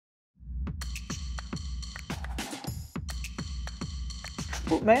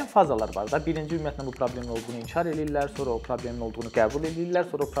Bu müəyyən fazalar var da. Birinci ümumiyyətlə bu problemin olduğunu inkar edirlər, sonra o problemin olduğunu qəbul edirlər,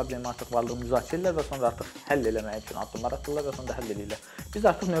 sonra o problemin artıq varlığını müzakirə edirlər və sonra artıq həll etmək üçün addımlar atırlar və sonra da həll edirlər. Biz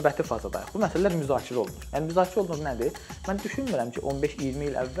artıq növbəti fazadayıq. Bu məsələlər müzakirə olunur. Yəni müzakirə olunur nədir? Mən düşünmürəm ki, 15-20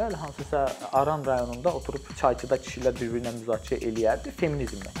 il əvvəl hansısa Aran rayonunda oturub çayçıda kişilər bir-birinə müzakirə eləyərdi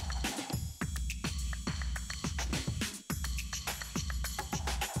feminizmlə.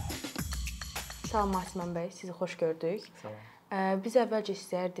 Salam Asiman bəy, sizi xoş gördük. Salam. Biz əvvəlcə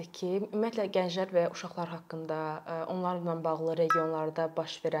istəyərdik ki, ümumiyyətlə gənclər və uşaqlar haqqında, onlarla bağlı regionlarda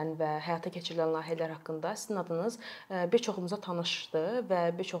baş verən və həyata keçirilən layihələr haqqında sizin adınız bir çoxumuza tanışdır və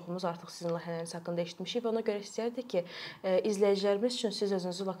bir çoxumuz artıq sizin layihələriniz haqqında eşitmişik və ona görə istəyərdik ki, izləyicilərimiz üçün siz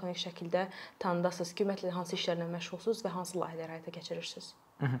özünüzü lakonik şəkildə tanıdasınız ki, ümumiyyətlə hansı işlərlə məşğulsunuz və hansı layihələr həyata keçirirsiniz?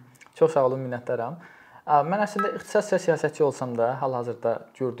 Çox sağ olun, minnətdaram. Mən əslində ixtisas və siyasətçi olsam da, hal-hazırda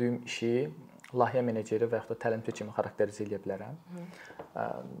gördüyüm işi layihə meneceri və yaxud da təlimçi kimi xarakterizə edə bilərəm.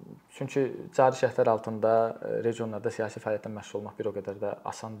 Çünki cari şərtlər altında regionlarda siyasi fəaliyyətlə məşğul olmaq bir o qədər də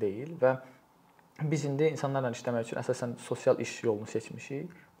asan deyil və biz indi insanlarla işləmək üçün əsasən sosial iş yolunu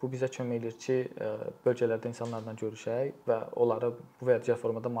seçmişik. Bu bizə kömək edir ki, bölgələrdə insanlarla görüşək və onları bu və digər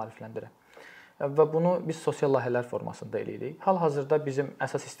formada maarifləndirək. Və bunu biz sosial layihələr formasında eləyirik. Hal-hazırda bizim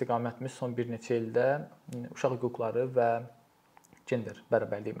əsas istiqamətimiz son bir neçə ildə uşaq hüquqları və gender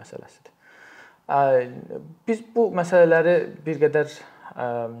bərabərliyi məsələsidir. Biz bu məsələləri bir qədər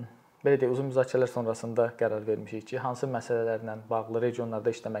belə deyək, uzun müzakirələr sonrasında qərar vermişik ki, hansı məsələlərlə bağlı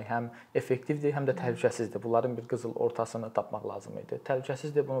regionlarda işləmək həm effektivdir, həm də təhlükəsizdir. Bunların bir qızıl ortasını tapmaq lazım idi.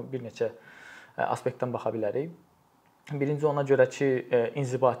 Təhlükəsizdir, bunu bir neçə aspektdən baxa bilərik. Birinci ona görə ki,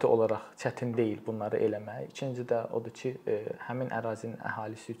 inzibati olaraq çətin deyil bunları eləmək. İkinci də odur ki, həmin ərazinin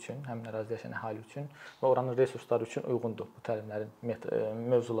əhalisi üçün, həmin ərazidə yaşayan əhali üçün və oranın resursları üçün uyğundur bu təlimlərin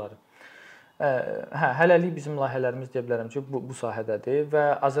mövzuları. Hələlik bizim layihələrimiz deyə bilərəm ki, bu sahədədir və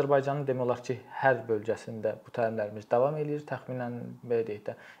Azərbaycanın demək olar ki, hər bölgəsində bu təlimlərimiz davam edir. Təxminən belə deyək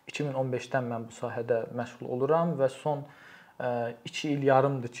də 2015-dən mən bu sahədə məşğul oluram və son 2 il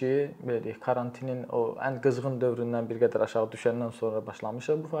yarımdır ki, belə deyək, karantinin o ən qızğın dövründən bir qədər aşağı düşəndən sonra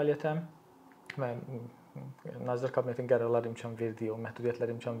başlamışıq bu fəaliyyətə və Nazirlər Kabinetinin qərarları imkan verdiyi, o məhdudiyyətlər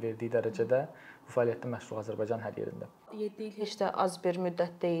imkan verdiyi dərəcədə bu fəaliyyətdə məşğul Azərbaycan hər yerində. 7 il heç də az bir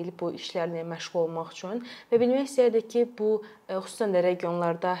müddət deyil bu işlərlə məşğul olmaq üçün və bilmək istəyirdik ki, bu xüsusən də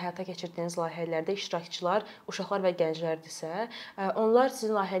regionlarda həyata keçirdiyiniz layihələrdə iştirakçılar uşaqlar və gənclərdirsə, onlar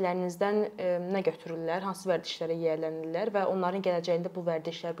sizin layihələrinizdən nə götürürlər, hansı vərdişlərə yiyələnirlər və onların gələcəyində bu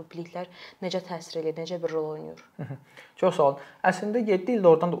vərdişlər, bu biliklər necə təsir edir, necə bir rol oynayır? Çox sağ olun. Əslində 7 il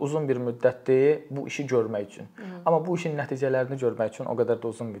oradan da uzun bir müddətdir bu işi görmək üçün. Amma bu işin nəticələrini görmək üçün o qədər də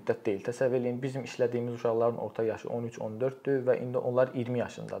uzun müddət deyil. Təsəvvür eləyin, bizim işlədiyimiz uşaqların orta yaşı 13-14-dür və indi onlar 20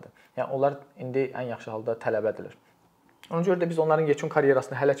 yaşındadır. Yəni onlar indi ən yaxşı halda tələbədirlər. Ona görə də biz onların yekun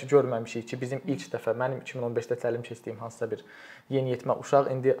karyerasını hələ ki görməmişik ki, bizim ilk dəfə mənim 2015-də təlim keçdiyim hansısa bir yeniyetmə uşaq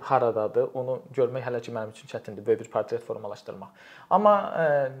indi haradadır, onu görmək hələ ki mənim üçün çətindir, böyük bir portret formalaşdırmaq. Amma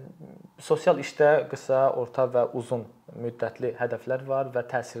sosial işdə qısa, orta və uzun müddətli hədəflər var və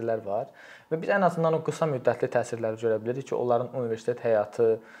təsirlər var və biz ən azından o qısa müddətli təsirləri görə bilirik ki, onların universitet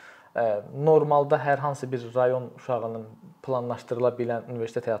həyatı normalda hər hansı bir rayon uşağının planlaşdırıla bilən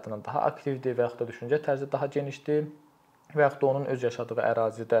universitet həyatından daha aktivdir və yaxud da düşüncə tərzi daha genişdir və yaxud da onun öz yaşadığı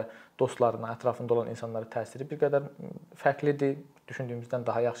ərazidə dostlarına, ətrafında olan insanlara təsiri bir qədər fərqlidir, düşündüyümüzdən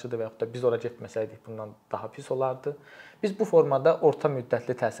daha yaxşıdır və yaxud da biz ora getməsəydik bundan daha pis olardı. Biz bu formada orta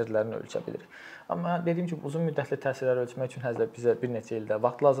müddətli təsirlərini ölçə bilirik. Amma dediyim kimi uzun müddətli təsirləri ölçmək üçün hələ bizə bir neçə ildə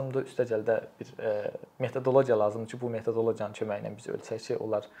vaxt lazımdır, üstəgəl də bir metodologiya lazımdır ki, bu metodologiyanın köməyi ilə biz ölçək ki,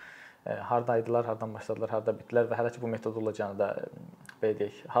 onlar hardaydılar, hardan başladılar, harda bitdilər və hələ ki bu metodologiyanı da belə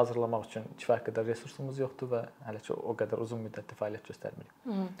deyək, hazırlamaq üçün kifayət qədər resursumuz yoxdur və hələ ki o qədər uzun müddətli fəaliyyət göstərmirik.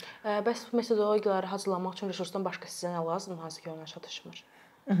 Bəs metodologiyaları hazırlamaq üçün resursdan başqa sizə nə lazımdır, hansı ki ona çatışmır?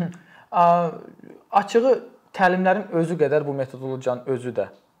 Açığı təlimlərin özü qədər bu metodologiyanın özü də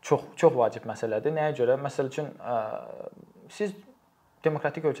çox vacib məsələdir. Nəyə görə? Məsəl üçün siz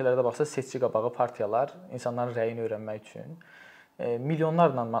demokratik ölkələrdə baxsaq seçki qabağı partiyalar insanların rəyini öyrənmək üçün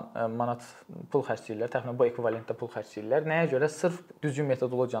milyonlarla manat pul xərcləyirlər, təxminən bu ekvivalentdə pul xərcləyirlər. Nəyə görə? Sırf düzgün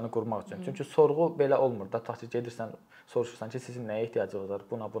metodologiyanı qurmaq üçün. Çünki sorğu belə olmur da, tutaq ki, gedirsən, soruşursan ki, sizin nəyə ehtiyacınız var?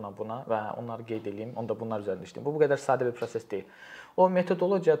 Buna və onları qeyd edeyim, onda bunlar üzərində işləyim. Bu qədər sadə bir proses deyil. O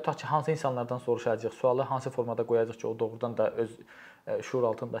metodologiya tutaq ki, hansı insanlardan soruşacağıq, sualı hansı formada qoyacaq ki, o doğrudan da öz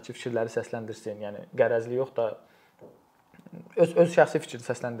şuur altındakı fikirləri səsləndirsin. Yəni qərəzli yox da öz şəxsi fikrini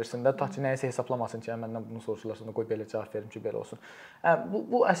səsləndirsin də, tutaq ki, nəyisə hesablamasın ki, məndən bunu soruşurlar, sonra qoy belə cavab verim ki, belə olsun.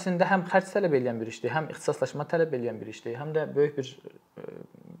 Bu əslində həm xərc tələb edən bir işdir, həm ixtisaslaşma tələb edən bir işdir, həm də böyük bir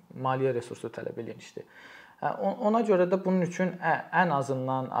maliyyə resursu tələb edən işdir. Ona görə də bunun üçün ən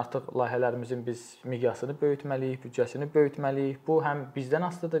azından artıq layihələrimizin biz miqyasını böyütməliyik, büdcəsini böyütməliyik. Bu həm bizdən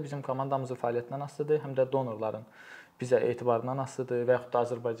asılıdır, bizim komandamızın fəaliyyətindən asılıdır, həm də donorların bizə etibarından asılıdır və yaxud da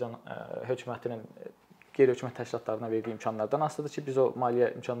Azərbaycan hökumətinin qeyri-hökumət təşkilatlarına verdiyi imkanlardan asılıdır ki, biz o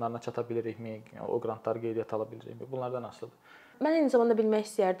maliyyə imkanlarına çata bilirikmi, o qrantları qeydiyyata ala bilirikmi? Bunlardan asılıdır. Mən eyni zamanda bilmək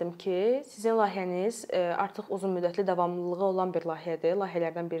istəyərdim ki, sizin layihəniz artıq uzun müddətli davamlılığı olan bir layihədir,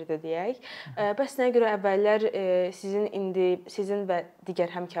 layihələrdən biridir deyək. Bəs nəyə görə əvvəllər sizin və digər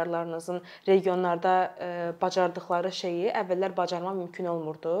həmkarlarınızın regionlarda bacardıqları şeyi əvvəllər bacarmaq mümkün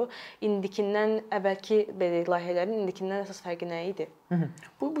olmurdu? İndikindən əvvəlki belə layihələrin indikindən əsas fərqi nə idi?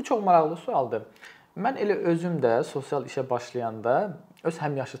 Bu çox maraqlı sualdır. Mən elə özüm də sosial işə başlayanda öz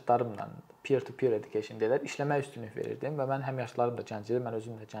həmyaşıdlarımla peer-to-peer education deyirlər, işləmək üstünlük verirdim və mən həmyaşıdlarım da gənc idi, mən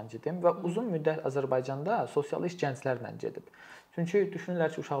özüm də gənc idim və uzun müddət Azərbaycanda sosial iş gənclərlə gedib. Çünki düşünürlər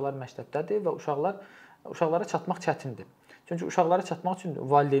ki, uşaqlar məktəbdədir və uşaqlara çatmaq çətindir. Çünki uşaqlara çatmaq üçün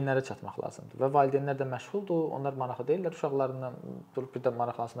valideynlərə çatmaq lazımdır və valideynlər də məşğuldur, onlar maraqlı deyirlər uşaqlarından durub bir də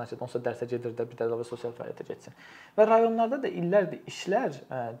maraqlansınlar ki, onsa dərsə gedir də bir də əlavə sosial fəaliyyətə getsin. Və rayonlarda da illərdir işlər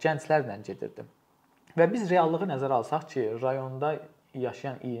gənclərlə gedirdi. Və biz reallığı nəzərə alsaq ki, rayonda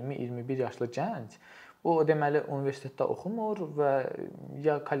yaşayan 20-21 yaşlı gənc o deməli universitetdə oxumur və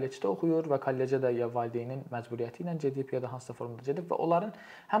ya kollecdə oxuyur və kollecə də ya valideynin məcburiyyəti ilə gedib ya da hansısa formada gedib və onların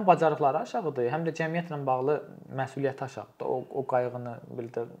həm bacarıqları aşağıdır, həm də cəmiyyətlə bağlı məsuliyyəti aşağıdır. O qayğını,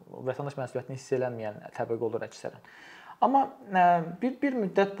 vətəndaş məsuliyyətini hiss eləməyən təbəqə olur əksərən. Amma bir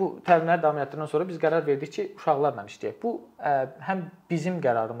müddət bu təlimləri davam etdirəndən sonra biz qərar verdik ki, uşaqlarla işləyək. Bu həm bizim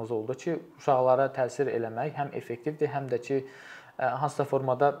qərarımız oldu ki, uşaqlara təsir eləmək həm effektivdir, həm də ki, hansısa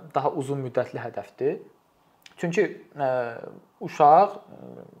formada daha uzun müddətli hədəfdir. Çünki uşaq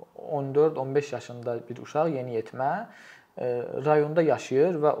 14-15 yaşında bir uşaq yeniyetmə rayonda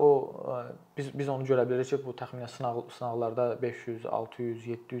yaşayır və biz onu görə bilirik ki, bu təxminən sınaqlarda 500, 600,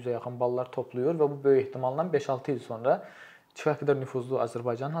 700-ə yaxın ballar toplayır və bu böyük ehtimalla 5-6 il sonra kifayət qədər nüfuzlu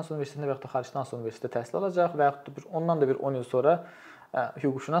Azərbaycanın hansı universitetində və yaxud da xaricdə hansı universitetdə təhsil alacaq və yaxud da ondan da bir 10 il sonra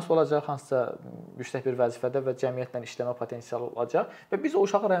hüquqşünas olacaq, hansısa yüksək bir vəzifədə və cəmiyyətlə işləmə potensialı olacaq və biz o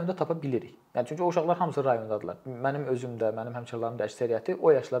uşağı rayonda tapa bilirik. Yəni çünki o uşaqlar hamısı rayondadırlar. Mənim özüm də, mənim həmkarlarım da əksəriyyəti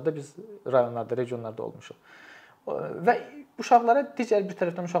o yaşlarda biz rayonlarda, regionlarda olmuşuq. Və uşaqlara digər bir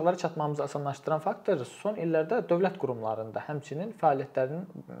tərəfdən uşaqlara çatmamızı asanlaşdıran faktor son illərdə dövlət qurumlarında həmçinin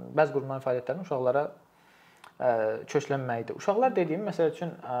bəzi qurumların fəaliyyətlərinin uşaqlara köklənməyidir. Uşaqlar dediyim məsəl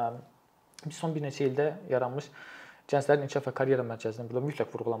üçün biz son bir neçə ildə yaranmış Gənclərin İnkişaf və Karyera Mərkəzinin burada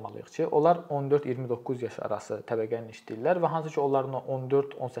mütləq vurğulamalıyıq ki, onlar 14-29 yaş arası təbəqə ilə işləyirlər və hansı ki, onların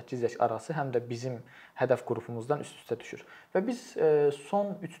 14-18 yaş arası həm də bizim hədəf qrupumuzdan üst-üstə düşür. Və biz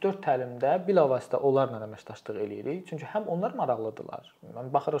son 3-4 təlimdə bilavasitə onlarla əməkdaşlıq eləyirik. Çünki həm onlar maraqlıdırlar.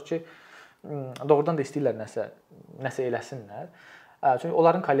 Baxırıq ki, doğrudan da istəyirlər nəsə eləsinlər. Çünki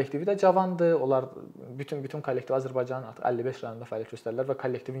onların kollektivi də cavandır. Onlar bütün kollektiv Azərbaycanın artıq 55 rayonunda fəaliyyət göstərirlər və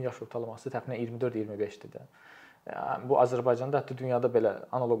kollektivin yaş ortalaması təxminən 24-25-dir də. Bu Azərbaycanda, hətta dünyada belə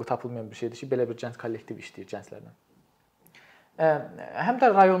analoqu tapılmayan bir şeydir ki, belə bir gənc kollektiv işləyir gənclərlə. Həm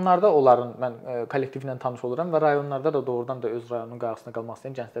də rayonlarda onların mən kollektivi ilə tanış oluram və rayonlarda da doğrudan da öz rayonunun qayğısına qalmaq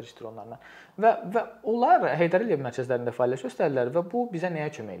istəyən gənclər işləyir onlarla. Və onlar Heydər Əliyev mərkəzlərində fəaliyyət göstərirlər və bu bizə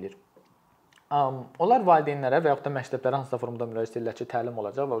nəyə kömək eləyir? Onlar valideynlərə və yaxud da məktəblərə hansısa formada müraciət edirlər ki, təlim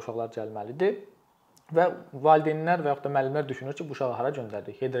olacaq və uşaqlar gəlməlidir. Və valideynlər və yaxud da müəllimlər düşünür ki, bu uşağı hara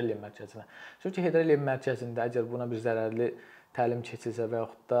göndəririk? Heydər Əliyev mərkəzinə. Çünki Heydər Əliyev mərkəzində əgər buna bir zərərli təlim keçilsə və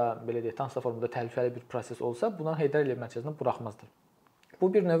yaxud da belə deyək, hansısa formada təhlükəli bir proses olsa, buna Heydər Əliyev mərkəzinə buraxmazdır. Bu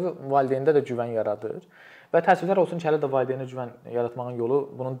bir növ valideyndə də güvən yaradır və təəssüflər olsun ki, hələ də valideynə güvən yaratmağın yolu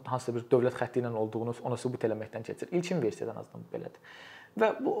bunun hansısa bir dövlət xətti ilə olduğunu ona sübut eləməkdən keçir. İlkin versiyadan azından belədir.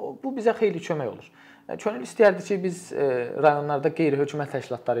 Və bu bizə xeyli kömək olur. Könül istəyərdi ki, biz rayonlarda qeyri-hökumət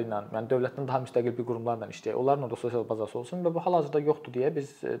təşkilatları ilə, yəni dövlətdən daha müstəqil bir qurumlarla işləyək. Onların da sosial bazası olsun və bu hal-hazırda yoxdur deyə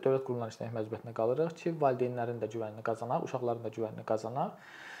biz dövlət qurumlarına işləmək məcburiyyətində qalırıq ki, valideynlərin də güvənini qazanaq, uşaqların da güvənini qazanaq,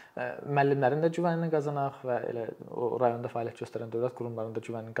 müəllimlərin də güvənini qazanaq və elə o rayonda fəaliyyət göstərən dövlət qurumlarının da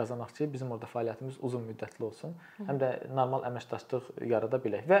güvənini qazanaq ki, bizim orada fəaliyyətimiz uzun müddətli olsun, həm də normal əməkdaşlıq yarada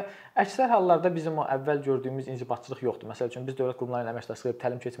bilək. Və əksər hallarda bizim o əvvəl gördüyümüz inzibatçılıq yoxdur. Məsəl üçün biz dövlət qurumları ilə əməkdaşlıq edib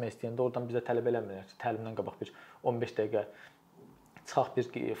təlim keçmək istəyəndə oradan bizə tələb eləmirlər ki, təlimdən qabaq bir 15 dəqiqə çıxaq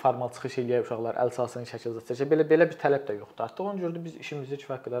bir formal çıxış eləyək, uşaqlar əl salsın, şəkil çəkək. Belə bir tələb də yoxdur. Artıq ona görə də biz işimizi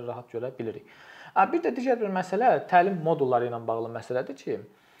kifayət qədər rahat görə bilirik. Bir də digər bir məsələ təlim modulları ilə bağlı məsələdir ki,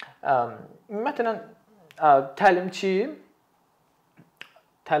 ümumiyyətlə təlimçi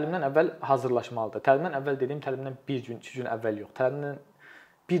təlimdən əvvəl hazırlaşmalıdır. Təlimdən əvvəl dediyim təlimdən bir gün, 2 gün əvvəl yox. Təlimdən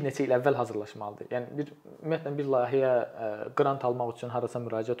bir neçə il əvvəl hazırlaşmalıdır. Yəni ümumiyyətlə bir layihəyə qrant almaq üçün harasa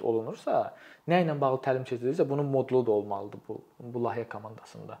müraciət olunursa, nə ilə bağlı təlim keçirilirsə, bunun modulu da olmalıdır bu layihə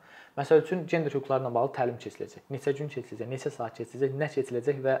komandasında. Məsəl üçün gender hüquqlarla bağlı təlim keçiriləcək. Neçə gün keçiriləcək, neçə saat keçiriləcək, nə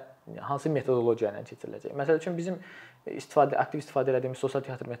keçiriləcək və hansı metodologiya ilə keçiriləcək. Məsəl üçün bizim aktiv istifadə etdiyimiz sosial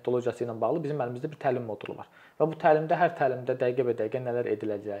teatr metodologiyası ilə bağlı bizim əlimizdə bir təlim modulu var. Və bu təlimdə hər təlimdə dəqiqə nələr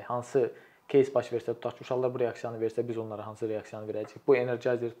ediləcək, hansı case baş versə, tutaq ki, uşaqlar bu reaksiyanı versə, biz onlara hansı reaksiyanı verəcəyik. Bu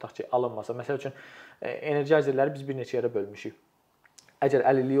energizer tutaq ki, alınmasa. Məsəl üçün energizerləri biz bir neçə yerə bölmüşük. Əgər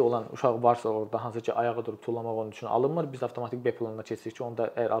əlilliyi olan uşaq varsa orada, hansı ki, ayağa durub tullamaq onun üçün alınmır, biz avtomatik B planına keçirik ki, onda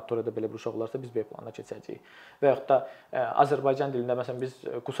əgər auditoriyada belə bir uşaq olarsa biz B planına keçəcəyik. Və yaxud da Azərbaycan dilində, məsələn, biz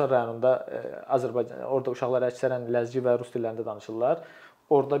Qusar rayonunda orada uşaqlar əksərən ləzgi və rus dillərində danışırlar.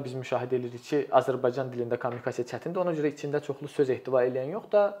 Orada biz müşahidə edirik ki, Azərbaycan dilində kommunikasiya çətindir. Ona görə içində çoxlu söz ehtiva edən yox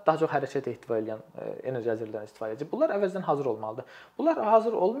da, daha çox hərəkət ehtiva edən energizerlərdən istifadə edəcək. Bunlar əvvəldən hazır olmalıdır. Bunlar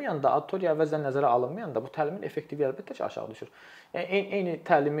hazır olmayanda, auditoriya əvvəldən nəzərə alınmayanda bu təlimin effektivi əlbəttə ki, aşağı düşür. Eyni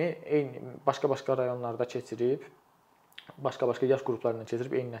təlimi başqa-başqa rayonlarda keçirib, başqa-başqa yaş qruplarından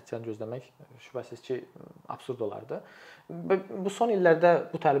keçirib eyni nəticəni gözləmək şübhəsiz ki, absurd olardı. Bu son illərdə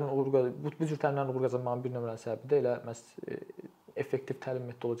bu cür təlimlərin uğur qazanmağının bir nömrəli səbəbi də elə məhz effektiv təlim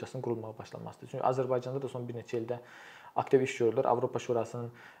metodologiyasının qurulmağa başlanmasıdır. Çünki Azərbaycanda da son bir neçə ildə aktiv iş görülür. Avropa Şurasının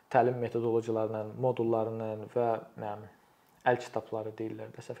təlim metodologiyalarının, modullarının və əl kitabları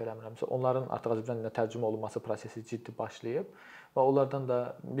deyirlər də, səhv eləmirəmsə, onların artıq Azərbaycan dilinə tərcümə olunması prosesi ciddi başlayıb və onlardan da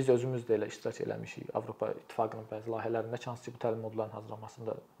biz özümüz də elə iştirak eləmişik Avropa İttifaqının bəzi layihələrində ki, hansı ki, bu təlim modullarının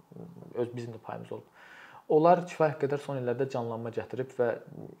hazırlanmasında bizim də payımız olub. Onlar kifayət qədər son illərdə canlanma gətirib və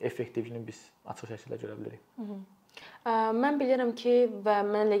effektivliyini biz açıq şəkildə görə bilirik. Mən bilirəm ki, və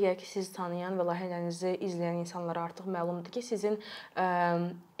mənə elə gəlir ki, sizi tanıyan və layihələrinizi izləyən insanlara artıq məlumdur ki, sizin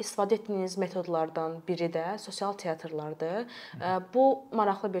istifadə etdiyiniz metodlardan biri də sosial teatrlardır. Bu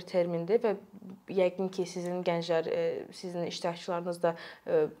maraqlı bir termindir və yəqin ki, sizin gənclər, sizin iştirakçılarınız da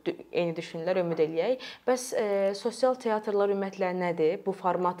eyni düşünürlər, ümid eləyək. Bəs sosial teatrlar ümumiyyətlə nədir? Bu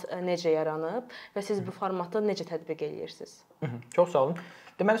format necə yaranıb və siz bu formatı necə tətbiq edirsiniz? Çox sağ olun.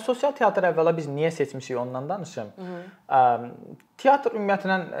 Deməli, sosial teatr əvvəla biz niyə seçmişik ondan danışım. Teatr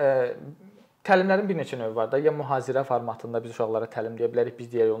ümumiyyətlə təlimlərin bir neçə növü var da. Ya mühazirə formatında biz uşaqlara təlim deyə bilərik,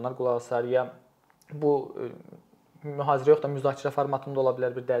 biz deyərik, onlar qulaq asar. Ya bu mühazirə yox da müzakirə formatında ola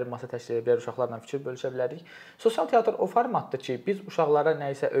bilər, bir dərin masa təşkil edə bilər, uşaqlarla fikir bölüşə bilərik. Sosial teatr o formatdır ki, biz uşaqlara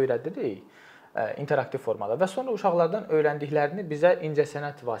nə isə öyrədirik interaktiv formada və sonra uşaqlardan öyrəndiklərini bizə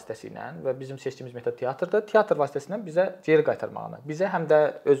incəsənət vasitəsilə və bizim seçdiyimiz metod teatrdır. Teatr vasitəsilə bizə geri qaytarmağını, bizə həm də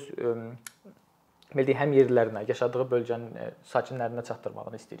öz həm yerlərinə, yaşadığı bölgənin sakinlərinə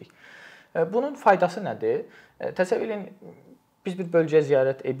çatdırmağını istəyirik. Bunun faydası nədir? Təsəvvür edin, biz bir bölgəni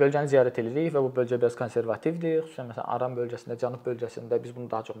ziyarət edirik və bu bölgə biraz konservativdir. Xüsusən məsələn Aran bölgəsində, Cənub bölgəsində biz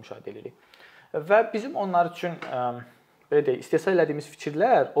bunu daha çox müşahidə edirik. Və bizim onlar üçün belə deyək, istehsal etdiyimiz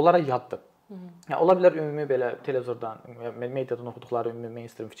fikirlər onlara yaddır. Yəni ola bilər ümumi belə televizordan, mediadan oxuduqları ümumi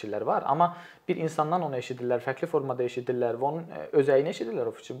mainstream fikirlər var, amma bir insandan onu eşidirlər, fərqli formada eşidirlər və onun özəyini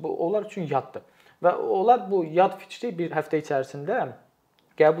eşidirlər o fikri. Bu onlar üçün yaddır. Və onlar bu yad fikri bir həftə içərisində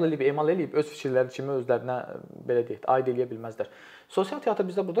qəbul edib, emal edib öz fikirləri kimi özlərinə belə deyək, aid eləyə bilməzlər. Sosial teatr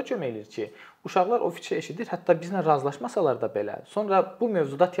bizə burada kömək edir ki, uşaqlar o fikri eşidir, hətta bizlə razılaşmasalar da belə, sonra bu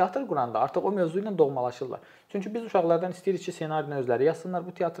mövzuda teatr quranda artıq o mövzu ilə doğmalaşırlar. Çünki biz uşaqlardan istəyirik ki, ssenarini özləri yazsınlar,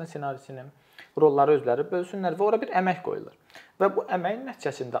 bu teatrın ssenarisini, rolları özləri bölsünlər və ora bir əmək qoyurlar. Və bu əməyin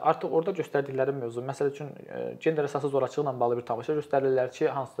nəticəsində artıq orada göstərdikləri mövzu, məsəl üçün gender əsaslı zorakılıqla bağlı bir tamaşa göstərirlər ki,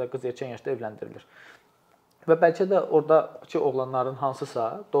 hansısa qız erkən yaşda evləndirilir. Və bəlkə də oradakı oğlanların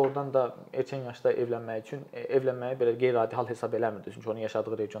hansısa doğrudan da erkən yaşda evlənməyi belə qeyri-adi hal hesab eləmirdi. Çünki onun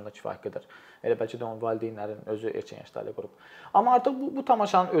yaşadığı regionda kifayət qədər. Elə bəlkə də onun valideynlərin özü erkən yaşda ailə qurub. Amma artıq bu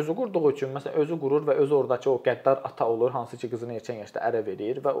tamaşanın özü qurduğu üçün, məsələn, özü qurur və özü oradakı o qəddar ata olur, hansı ki qızını erkən yaşda ərə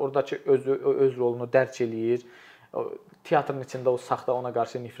verir və oradakı öz rolunu dərk eləyir. Teatrın içində o saxta ona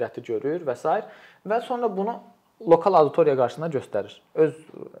qarşı nifrəti görür və s. Və sonra bunu lokal auditoriya qarşısında göstərir. Öz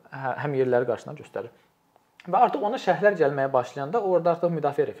həmyerliləri qarşısında göstərir. Və artıq ona şərhlər gəlməyə başlayanda orada artıq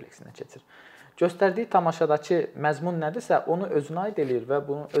müdafiə refleksinə keçir. Göstərdiyi tamaşadakı məzmun nədirsə, onu özünə aid eləyir və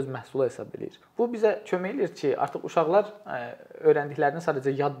bunu öz məhsulu hesab eləyir. Bu bizə kömək edir ki, artıq uşaqlar öyrəndiklərini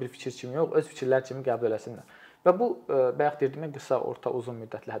sadəcə yad bir fikir kimi yox, öz fikirlər kimi qəbul eləsinlər. Və bu bayaq dediyim qısa, orta, uzun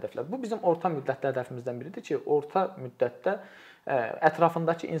müddətli hədəflər. Bu bizim orta müddətli hədəfimizdən biridir ki, orta müddətdə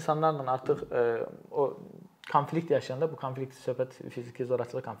ətrafındakı insanlarla artıq o konflikt yaşayanda, bu konflikt söhbət fiziki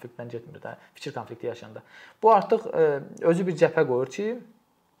zorakılıq konfliktdən getmir də, fikir konflikti yaşayanda. Bu artıq özü bir cəbhə qoyur ki,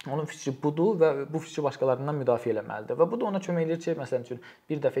 Onun fikri budur və bu fikri başqalarından müdafiə etməlidir. Və bu da ona kömək edir ki, məsələn üçün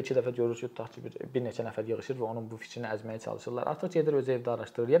bir dəfə, iki dəfə görür ki, tutaq ki, bir neçə nəfər yığılır və onun bu fikrini əzməyə çalışırlar. Artıq gedir öz evdə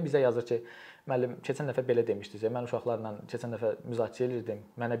araşdırır. Ya bizə yazır ki, müəllim keçən dəfə belə demişdiniz. Mən uşaqlarla keçən dəfə müzakirə edirdim.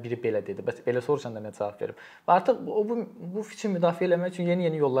 Mənə biri belə dedi. Bəs belə soruşanda nə cavab verim? Və artıq o bu fikri müdafiə etmək üçün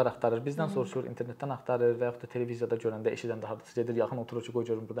yeni yollar axtarır. Bizdən soruşur, internetdən axtarır və yaxud da televiziyada görəndə, eşidəndə hardasa gedir, yaxın oturur ki, qoy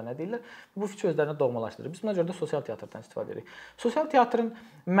görüm burada nə deyirlər. Bu fikri özlərinə doğmalaşdırır. Biz buna görə də sosial teatrdan istifadə edirik. Sosial teatrın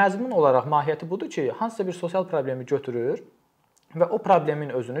məzmun olaraq mahiyyəti budur ki, hansısa bir sosial problemi götürür və o problemin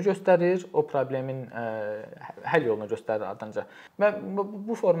özünü göstərir, o problemin həll yolunu göstərir ardınca. Və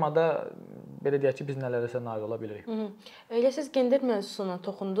bu formada belə deyək ki, biz nələrəsə nail ola bilirik. Elə siz gender mövzusuna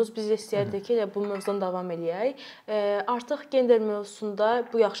toxundunuz. Biz istəyirdik ki, bu mövzudan davam eləyək. Artıq gender mövzusunda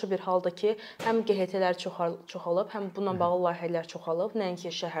bu yaxşı bir haldır ki, həm QHT-lər çoxalıb, həm bununla bağlı layihələr çoxalıb,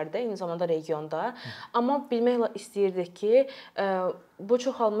 nəinki şəhərdə, eyni zamanda regionda. Amma bilmək istəyirdik ki, bu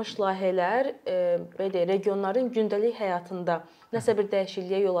çoxalmış layihələr belə regionların gündəlik həyatında nəsə bir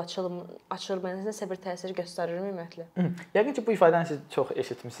dəyişikliyə yol açılmır, nəsə bir təsir göstərir ümumiyyətlə? Yəqin ki, bu ifadəni siz çox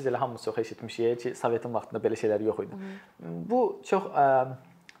eşitmisiniz, elə hamımız çox eşitmişik ki, Sovetin vaxtında belə şeylər yox idi. Bu çox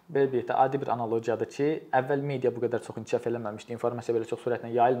belə deyək də adi bir analogiyadır ki, əvvəl media bu qədər çox inkişaf eləməmişdi, informasiya belə çox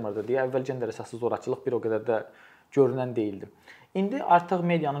sürətlə yayılmırdı deyə əvvəl gender əsaslı zorakılıq bir o qədər də görünən deyildi. İndi artıq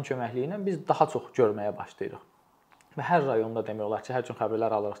medianın köməkliyi ilə biz daha çox görməyə başlayırıq. Və hər rayonda demək olar ki, hər gün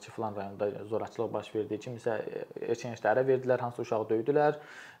xəbərlər alırıq ki, filan rayonda zorakılıq baş verdi, kimsə erkən yaşda ərə verdilər, hansı uşağı döydülər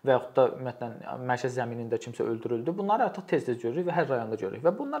və yaxud da ümumiyyətlə məişət zəminində kimsə öldürüldü. Bunları artıq tez-tez görürük və hər rayonda görürük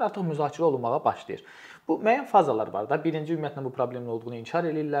və bunlar artıq müzakirə olunmağa başlayır. Bu müəyyən fazalar var da. Birinci ümumiyyətlə bu problemin olduğunu inkar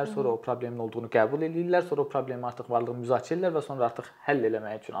eləyirlər, sonra o problemin olduğunu qəbul eləyirlər, sonra o problemi artıq varlığını müzakirə edirlər və sonra artıq həll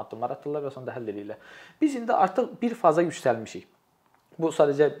etmək üçün addımlar atırlar və sonra da həll eləyirlər. Biz indi artıq bir faza yüksəlmişik. Bu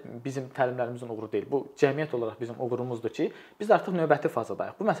sadəcə bizim təlimlərimizin uğuru deyil. Bu cəmiyyət olaraq bizim uğurumuzdur ki, biz artıq növbəti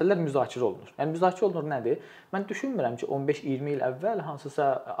fazadayıq. Bu məsələlər müzakirə olunur. Yəni müzakirə olunur nədir? Mən düşünmürəm ki, 15-20 il əvvəl hansısa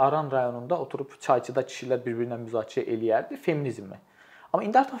Aran rayonunda oturub çayçıda kişilər bir-birinə müzakirə eləyərdi feminizmlə. Amma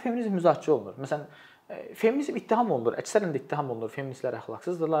indi artıq feminizm müzakirə olunur. Məsələn, feminizm ittiham olunur. Əksərən də ittiham olunur. Feministlər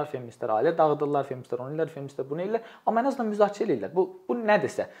əxlaqsızdırlar, feministlər ailə dağıdırlar, feministlər onu eləyirlər, feministlər bunu eləyirlər. Amma ən azından müzakirə eləyirlər. Bu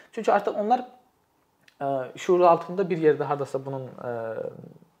nədirsə. Çünki artıq onlar şuur altında bir yerdə hardasa bunun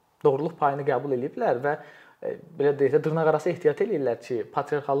doğruluq payını qəbul ediblər və belə deyək də dırnaqarası ehtiyat edirlər ki,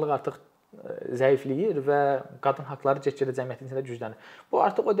 patriarxallıq artıq zəifləyir və qadın haqqları get-gedə cəmiyyətin içində güclənir. Bu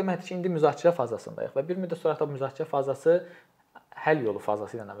artıq o deməkdir ki, indi müzakirə fazasındayıq və bir müddət sonra artıq müzakirə fazası həll yolu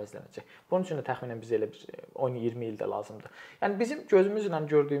fazası ilə əvəzlənəcək. Bunun üçün də təxminən bizə elə bir 10-20 il də lazımdır. Yəni bizim gözümüzlə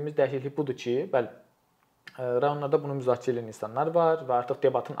gördüyümüz dəyişiklik budur ki, bəli, rayonlarda bunu müzakirə edən insanlar var və artıq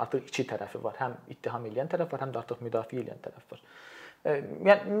debatın iki tərəfi var. Həm ittiham edən tərəf var, həm də artıq müdafiə edən tərəf var.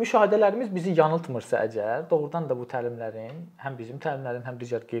 Yəni müşahidələrimiz bizi yanıltmırsa əgər, doğrudan da bu təlimlərin, həm bizim təlimlərin, həm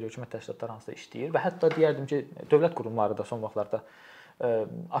digər qeyri-hökumət təşkilatları hansısa işləyir və hətta deyərdim ki, dövlət qurumları da son vaxtlarda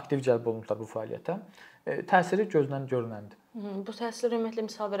aktiv cəlb olunublar bu fəaliyyətə. Təsiri gözdən görünəndir. Bu təsirə ümumiyyətlə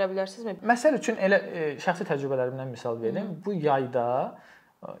misal verə bilərsinizmi? Məsəl üçün elə şəxsi təcrübələrimdən misal verim. Bu yayda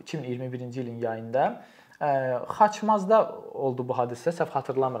 2021-ci ilin yayında Xaçmazda oldu bu hadisə, səhv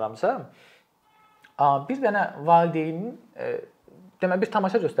xatırlamıramsa. Bir dənə valideynin demək bir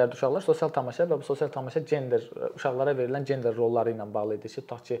tamaşa göstərdi uşaqlar, sosial tamaşa və bu sosial tamaşa uşaqlara verilən gender rolları ilə bağlı idi ki,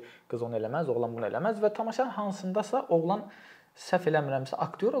 tutaq ki, qız onu eləməz, oğlan bunu eləməz və tamaşanın hansındasa oğlan səhv eləmirəmsə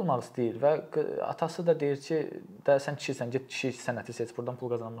aktyor olmaq istəyir və atası da deyir ki, sən kişisən, get kişi sənəti seç, buradan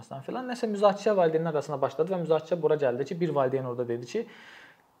pul qazanmazsan filan. Nəsə müzakirə valideynlər arasında başladı və müzakirə bura gəldi ki, bir valideyn orada dedi ki,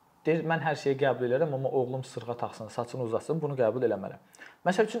 deyir, mən hər şeyi qəbul edirəm, amma oğlum sırğa taxsın, saçını uzatsın, bunu qəbul eləmərəm.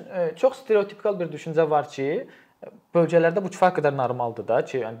 Məsəl üçün, çox stereotipikal bir düşüncə var ki, bölgələrdə bu kifayət qədər normaldır da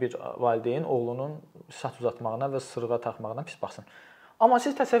ki, yəni bir valideyn oğlunun saç uzatmağına və sırğa taxmağına pis baxsın. Amma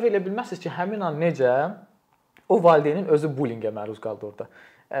siz təsəvvür edə bilməzsiniz ki, həmin an necə o valideynin özü bullyingə məruz qaldı orada.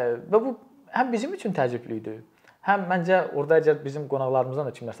 Və bu həm bizim üçün təəccüblü idi, həm məncə orada əgər bizim qonaqlarımızdan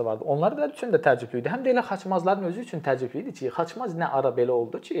da kimlərsə vardı, onlar üçün də təəccüblü idi. Həm də elə Xaçmazların özü üçün təəccüblü idi ki, Xaçmaz nə ara belə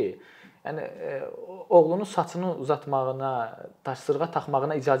oldu ki, yəni oğlunun saçını uzatmağına, sırğa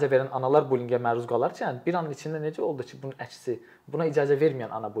taxmağına icazə verən analar bullyingə məruz qalarkən, bir anın içində necə oldu ki, bunun əksi, buna icazə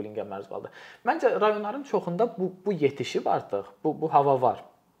verməyən ana bullyingə məruz qaldı. Məncə rayonların çoxunda bu yetişib artıq, bu hava var.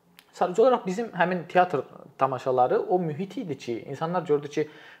 Sadəcə olaraq bizim həmin teatr tamaşaları o mühit idi ki, insanlar gördü ki,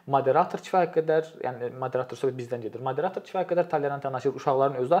 moderator kifayət qədər, yəni moderator söhbət bizdən gedir. Moderator kifayət qədər tolerant yanaşır,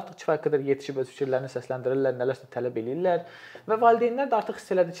 uşaqların özü artıq kifayət qədər yetişib öz fikirlərini səsləndirirlər, nələrsə tələb eləyirlər və valideynlər də artıq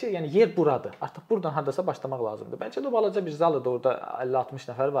hiss elədi ki, yəni yer buradır. Artıq buradan hardasa başlamaq lazımdır. Bəlkə də balaca bir zal idi, orada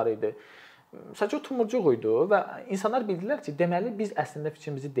 50-60 nəfər var idi. Sadəcə tumurcuq idi və insanlar bildilər ki, deməli biz əslində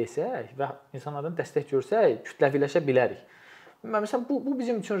fikrimizi desək və insanlardan dəstək görsək, kütləviləşə bilərik. Məsələn, bu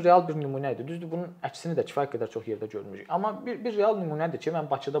bizim üçün real bir nümunə idi. Düzdür, bunun əksini də kifayət qədər çox yerdə görmüşük. Amma bir real nümunədir ki, mən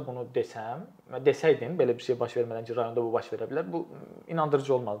Bakıda bunu desəydim, belə bir şey baş vermədən ki, rayonda bu baş verə bilər, bu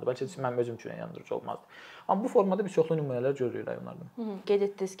inandırıcı olmazdı. Bəlkə də mənim özüm üçün inandırıcı olmazdı. Amma bu formada biz çoxlu nümunələr görürük rayonlardan. Qeyd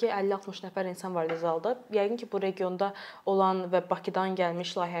etdiniz ki, 50-60 nəfər insan var idi zalda. Yəqin ki, bu regionda olan və Bakıdan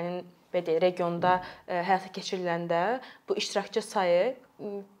gəlmiş layihənin regionda həyata keçiriləndə bu iştirakçı sayı,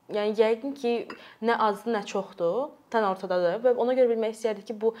 yəni yəqin ki, nə azdır, nə çoxdur, tən ortadadır və ona görə bilmək istəyərdik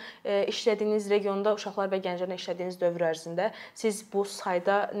ki, bu işlədiyiniz regionda uşaqlar və gənclərlə işlədiyiniz dövr ərzində siz bu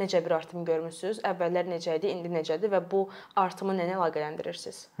sayda necə bir artım görmüsünüz? Əvvəllər necə idi, indi necədir və bu artımı nə ilə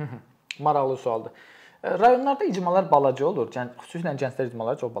əlaqələndirirsiniz? Maraqlı sualdır. Rayonlarda icmalar balaca olur, xüsusilə gənclər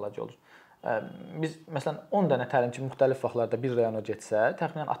icmaları çox balaca olur. Biz məsələn 10 dənə təlimçi müxtəlif vaxtlarda bir rayona getsə,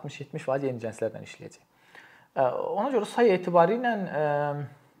 təxminən 60-70% yeni gənclərlə işləyəcək. Ona görə say etibarı ilə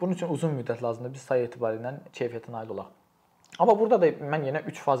bunun üçün uzun müddət lazımdır. Biz say etibarı ilə keyfiyyətə nail olaq. Amma burada da mən yenə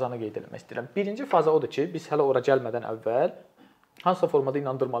 3 fazanı qeyd etmək istəyirəm. Birinci faza odur ki, biz hələ ora gəlmədən əvvəl hansısa formada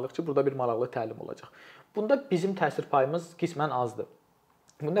inandırmalıyıq ki, burada bir maraqlı təlim olacaq. Bunda bizim təsir payımız qismən azdır.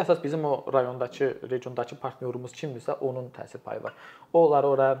 Bunda əsas bizim o rayondakı, regiondakı partnyorumuz kimdirsə, onun təsir payı var. Onları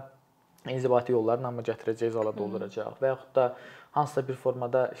ora inzibati yollarla mı gətirəcək, zala dolduracaq və yaxud da hansısa bir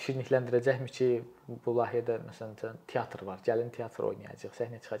formada şirinlikləndirəcəkmi ki, bu layihədə məsələn teatr var, gəlin teatr oynayacaq,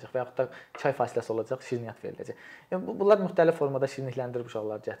 səhnəyə çıxacaq və yaxud da çay fasiləsi olacaq, şirniyyat veriləcək. Yəni bunlar müxtəlif formada şirinlikləndirib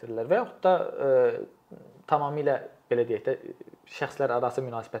uşaqları gətirirlər və yaxud da tamamilə belə deyək də şəxslər arası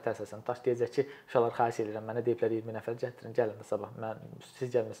münasibətə əsasən deyəcək ki, uşaqlar xahiş edirəm, mənə deyiblər 20 nəfər gətirin, gəlin də sabah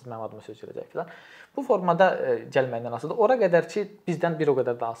siz gəlmisiniz, mənim adıma söz gələcək filan. Bu formada gəlməkdən asılıdır. Ora qədər ki, bizdən bir o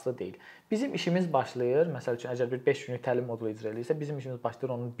qədər də asılı deyil. Bizim işimiz başlayır, məsəl üçün əgər bir 5 günlük təlim modulu icra edirsə, bizim işimiz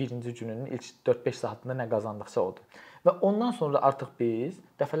başlayır onun birinci gününün ilk 4-5 saatında nə qazandıqsa odur. Və ondan sonra artıq biz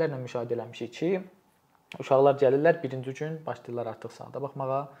dəfələrlə müşahidə eləmişik ki, uşaqlar gəlirlər, birinci gün başlayırlar artıq sahada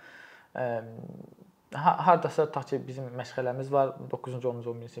baxmağa. Hardasa tutaq ki, bizim məşğələmiz var, 9-cu,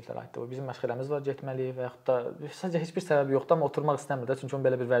 10-cu, 11-ci siniflərə aiddir. Bizim məşğələmiz var, getməliyik və yaxud da sadəcə heç bir səbəbi yoxdur, amma oturmaq istəmir də, çünki onun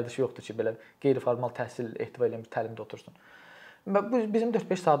belə bir vərdişi yoxdur ki, belə qeyri-formal təhsil ehtiva edən bir təlimdə otursun. Və bu bizim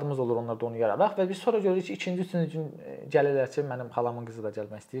 4-5 saatımız olur onlarda onu yararaq və biz sonra görürük ki, ikinci, üçüncü gün gəlirlər ki, mənim xalamın qızı da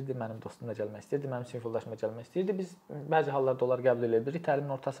gəlmək istəyirdi, mənim dostum da gəlmək istəyirdi, mənim sinif yoldaşım da gəlmək istəyirdi. Biz bəzi hallarda onları qəbul edə bilirik,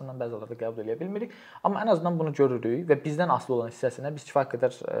 təlimin ortasından bəzi hallarda qəbul edə bilmirik, amma ən azından bunu görürük və bizdən asılı olan hissəsinə biz kifayət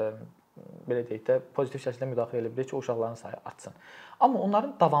qədər belə deyək də pozitiv şəkildə müdaxilə edə bilirik ki, o uşaqların sayı artsın. Amma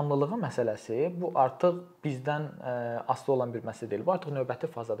onların davamlılığı məsələsi bu artıq bizdən asılı olan bir məsələ deyil. Bu artıq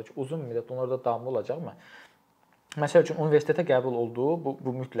növbəti fazadır ki, uzun müddət onlar da davamlı olacaqmı? Məsəl üçün universitetə qəbul olduğu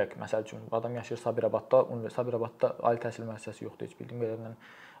bu mütləq. Məsəl üçün adam yaşayır Sabirabadda, Sabirabadda ali təhsil müəssisəsi yoxdur, heç bildiyim qədərilə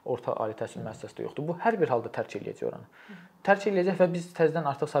orta ali təhsil müəssisəsi də yoxdur. Bu hər bir halda tərk eləyəcək oranı. Tərk eləyəcək və biz təzədən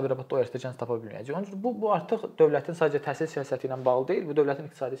artıq Sabirabadda o yerdə gənc tapa bilməyəcəyik. Onun üçün bu artıq dövlətin sadəcə təhsil siyasəti ilə bağlı deyil, bu dövlətin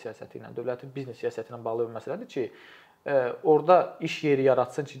iqtisadi siyasəti ilə, dövlətin biznes siyasəti ilə bağlı bir məsələdir ki, orada iş yeri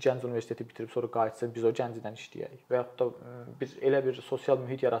yaratsın ki, gənc universiteti bitirib sonra qayıtsın, biz o gəncdən işləyək. Və yaxud da bir elə bir sosial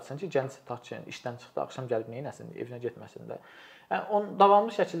mühit yaratsın ki, gənc işdən çıxdı, axşam gəlib neynəsin, evinə getməsin də. Yəni onu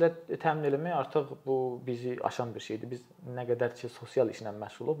davamlı şəkildə təmin etmək artıq bu bizi aşan bir şeydir. Biz nə qədər ki sosial işlə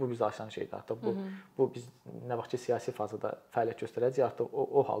məşğuluq, bu bizi aşan şeydir artıq. Bu biz nə vaxt ki siyasi fazada fəaliyyət göstərəcək, artıq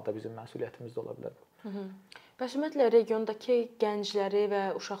o halda bizim məsuliyyətimiz də ola bilər. Bəs ümumiyyətlə regiondakı gəncləri və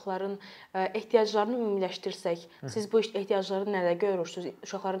uşaqların ehtiyaclarını ümumiləşdirsək, siz bu ehtiyacları nədə görürsünüz?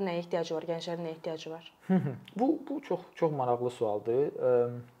 Uşaqların nəyə ehtiyacı var, gənclərin nəyə ehtiyacı var? Bu çox maraqlı sualdır.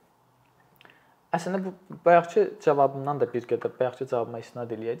 Əslində bu bayaqki cavabımdan da bir qədər bayaqki cavabıma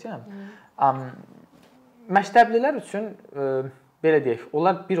istinad eləyəcəm. Məktəblilər üçün belə deyək,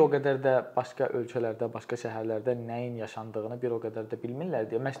 onlar bir o qədər də başqa ölkələrdə, başqa şəhərlərdə nəyin yaşandığını bir o qədər də bilmirlər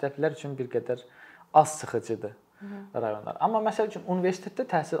deyə məktəblilər üçün bir qədər az sıxıcıdır rayonlar. Amma məsəl üçün universitetdə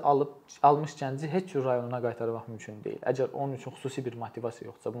təhsil almış gənci heç cür rayonuna qaytarmaq mümkün deyil. Əgər onun üçün xüsusi bir motivasiya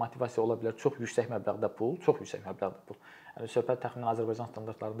yoxsa, bu motivasiya ola bilər çox yüksək məbləğdə pul, çox yüksək məbləğdə pul. Yəni söhbət təxminən Azərbaycan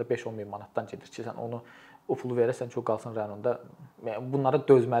standartlarında 5-10 min manatdan gedir ki, sən onu o pulu verəsən ki, o qalsın rayonunda. Yəni bunlara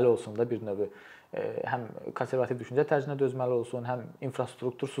dözməli olsun da bir növ. Həm konservativ düşüncə tərzinə dözməli olsun, həm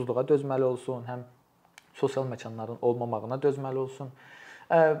infrastruktursuzluğa dözməli olsun, həm sosial məkanların olmamağına dözməli olsun.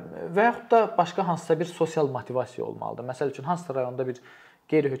 Və yaxud da başqa hansısa bir sosial motivasiya olmalıdır. Məsəl üçün, hansısa rayonda bir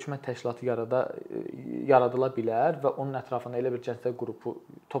qeyri-hökumət təşkilatı yaradıla bilər və onun ətrafında elə bir gənclər qrupu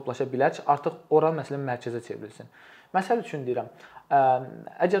toplaşa bilər ki, artıq ora məsələn mərkəzə çevrilsin. Məsəl üçün deyirəm,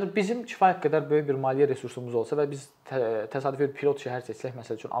 əgər bizim kifayət qədər böyük bir maliyyə resursumuz olsa və biz təsadüfi bir pilot şəhər seçsək,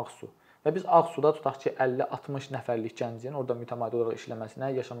 məsəl üçün Ağsu, və biz Ağsuda tutaq ki, 50-60 nəfərlik gəncin orada mütəmadi olaraq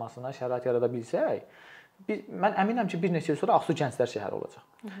işləməsinə, yaşamasına şərait yarada bilsək, mən əminəm ki, bir neçə il sonra Ağsu gənclər şəhəri olacaq.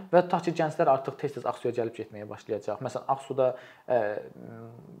 Və tutaq ki, gənclər artıq tez-tez Ağsuya gəlib getməyə başlayacaq. Məsələn, Ağsuda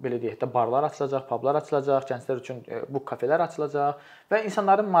belə deyək də barlar açılacaq, publar açılacaq, gənclər üçün bu kafelər açılacaq və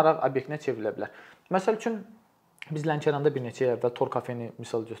insanların maraq obyektinə çevrilə bilər. Məsəl üçün biz Lənkəranda bir neçə il əvvəl Tor kafeni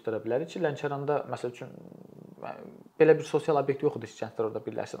misal göstərə bilərik ki, Lənkəranda məsəl üçün belə bir sosial obyekt yox idi ki, gənclər orada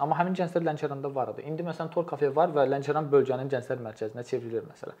birləşsin. Amma həmin gənclər Lənkəranda var idi. İndi məsələn Tor kafe var və Lənkəran bölgənin gənclər mərkəzinə çevrilir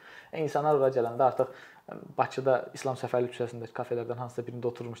məsələn. İnsanlar ora gələndə artıq Bakıda İslam Səfərli küçəsindəki kafelərdən hansısa birində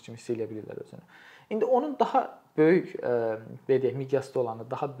oturmuş kimi hiss edə bilirlər özünü. İndi onun daha böyük belə deyək, miqyasda olanı,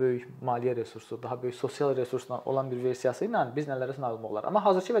 daha böyük maliyyə resursu, daha böyük sosial resursla olan bir versiyası ilə biz nələrə nail olar. Amma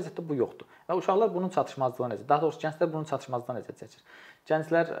hazırki vəziyyətdə bu yoxdur. Və uşaqlar bunun çatışmazlığına necə, daha doğrusu gənclər bunun çatışmazlığına necə çəkir.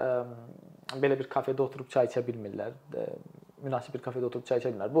 Gənclər belə bir kafedə oturub çay içə bilmirlər. Münasib bir kafedə oturub çay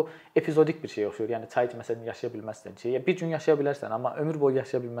içə bilmirlər. Bu epizodik bir şey oxşuyur. Yəni çay içməsən yaşaya bilməzsən ki, bir gün yaşaya bilərsən, amma ömür boyu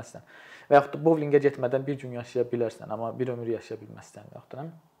yaşaya bilməzsən. Və yaxud da bowlingə getmədən bir gün yaşaya bilərsən, amma bir ömür yaşaya bilməzsən. Və yaxud da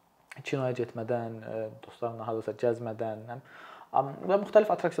kinoya getmədən, dostlarınla hardasa gəzmədən, və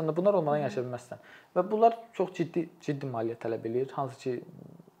müxtəlif attraksiyonlar bunlar olmadan yaşaya bilməzsən. Və bunlar çox ciddi maliyyə tələb edir. Hansı ki,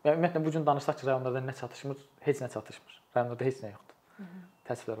 ümumiyyətlə bu gün danışsaq ki, rayonlarda nə çatışmır, heç nə çatışmır. Rayonlarda heç nə yoxdur.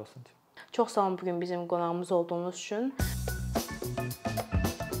 Təəssüflər olsun ki. Çox sağ olun bugün bizim qonağımız olduğunuz üçün.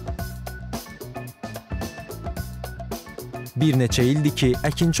 Bir neçə ildir ki,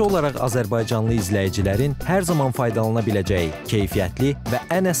 əkinçi olaraq Azərbaycanlı izləyicilərin hər zaman faydalana biləcəyi, keyfiyyətli və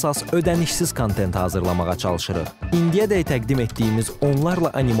ən əsas ödənişsiz kontent hazırlamağa çalışırıq. İndiyədək təqdim etdiyimiz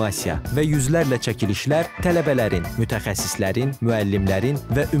onlarla animasiya və yüzlərlə çəkilişlər tələbələrin, mütəxəssislərin, müəllimlərin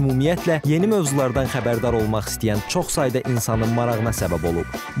və ümumiyyətlə yeni mövzulardan xəbərdar olmaq istəyən çox sayda insanın marağına səbəb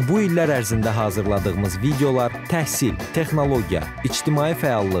olub. Bu illər ərzində hazırladığımız videolar təhsil, texnologiya, ictimai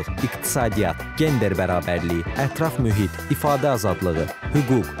fəallıq, iqtisadiyyat, gender bərabərliyi, ətraf mühit, ifadə azadlığı,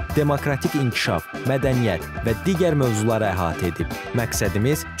 hüquq, demokratik inkişaf, mədəniyyət və digər mövzuları əhatə edib.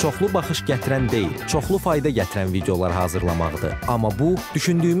 Məqsədimiz çoxlu baxış gətirən deyil, çoxlu fayda gətirən videolar hazırlamaqdır. Amma bu,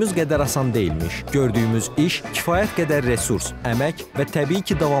 düşündüyümüz qədər asan deyilmiş. Gördüyümüz iş kifayət qədər resurs, əmək və təbii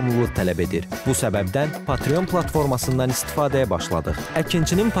ki, davamlılıq tələb edir. Bu səbəbdən Patreon platformasından istifadəyə başladıq.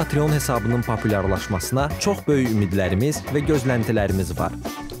 Əkinçinin Patreon hesabının populyarlaşmasına çox böyük ümidlərimiz və gözləntilərimiz var.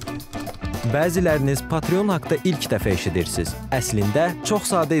 Bəziləriniz Patreon haqda ilk dəfə eşidirsiniz. Əslində,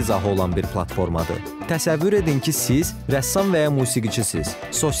 çox sadə izahı olan bir platformadır. Təsəvvür edin ki, siz rəssam və ya musiqiçisiniz.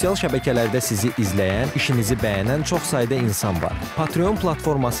 Sosial şəbəkələrdə sizi izləyən, işinizi bəyənən çox sayda insan var. Patreon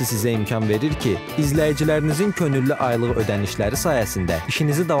platforması sizə imkan verir ki, izləyicilərinizin könüllü aylıq ödənişləri sayəsində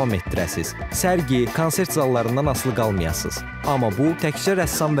işinizi davam etdirəsiniz. Sərgi, konsert zallarından asılı qalmayasınız. Amma bu, təkcə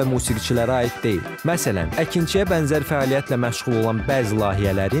rəssam və musiqiçilərə aid deyil. Məsələn, əkinçiyə bənzər fəaliyyətlə məşğul olan bəzi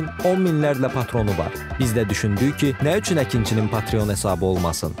layihələrin 10 minlərlə patronu var. Biz də düşündük ki, nə üçün əkinçinin Patreon hesabı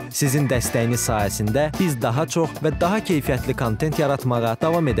olmasın? Sizin dəstəyiniz sayəsində biz daha çox və daha keyfiyyətli kontent yaratmağa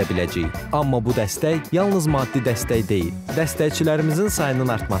davam edə biləcəyik. Amma bu dəstək yalnız maddi dəstək deyil. Dəstəkçilərimizin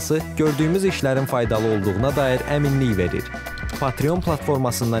sayının artması gördüyümüz işlərin faydalı olduğuna dair əminlik verir. Patreon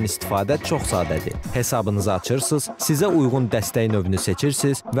platformasından istifadə çox sadədir. Hesabınızı açırsınız, sizə uyğun dəstək növünü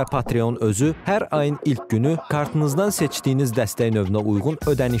seçirsiniz və Patreon özü hər ayın ilk günü kartınızdan seçdiyiniz dəstək növünə uyğun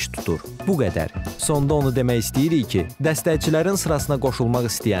ödəniş tutur. Bu qədər. Sonda onu demək istəyirik ki, dəstəkçilərin sırasına qoşulmaq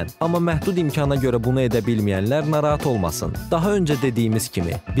istəyən, amma məhdud imkana görə bunu edə bilməyənlər narahat olmasın. Daha öncə dediyimiz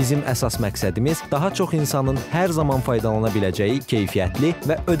kimi, bizim əsas məqsədimiz daha çox insanın hər zaman faydalana biləcəyi keyfiyyətli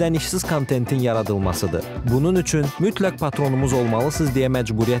və ödənişsiz kontentin yaradılmasıdır. Bunun üçün mütləq patronumuz olmalısınız deyə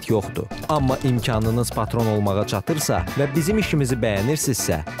məcburiyyət yoxdur. Amma imkanınız patron olmağa çatırsa və bizim işimizi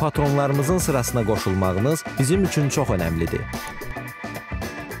bəyənirsinizsə, patronlarımızın sırasına qoşulmağınız bizim üçün çox önəmlidir.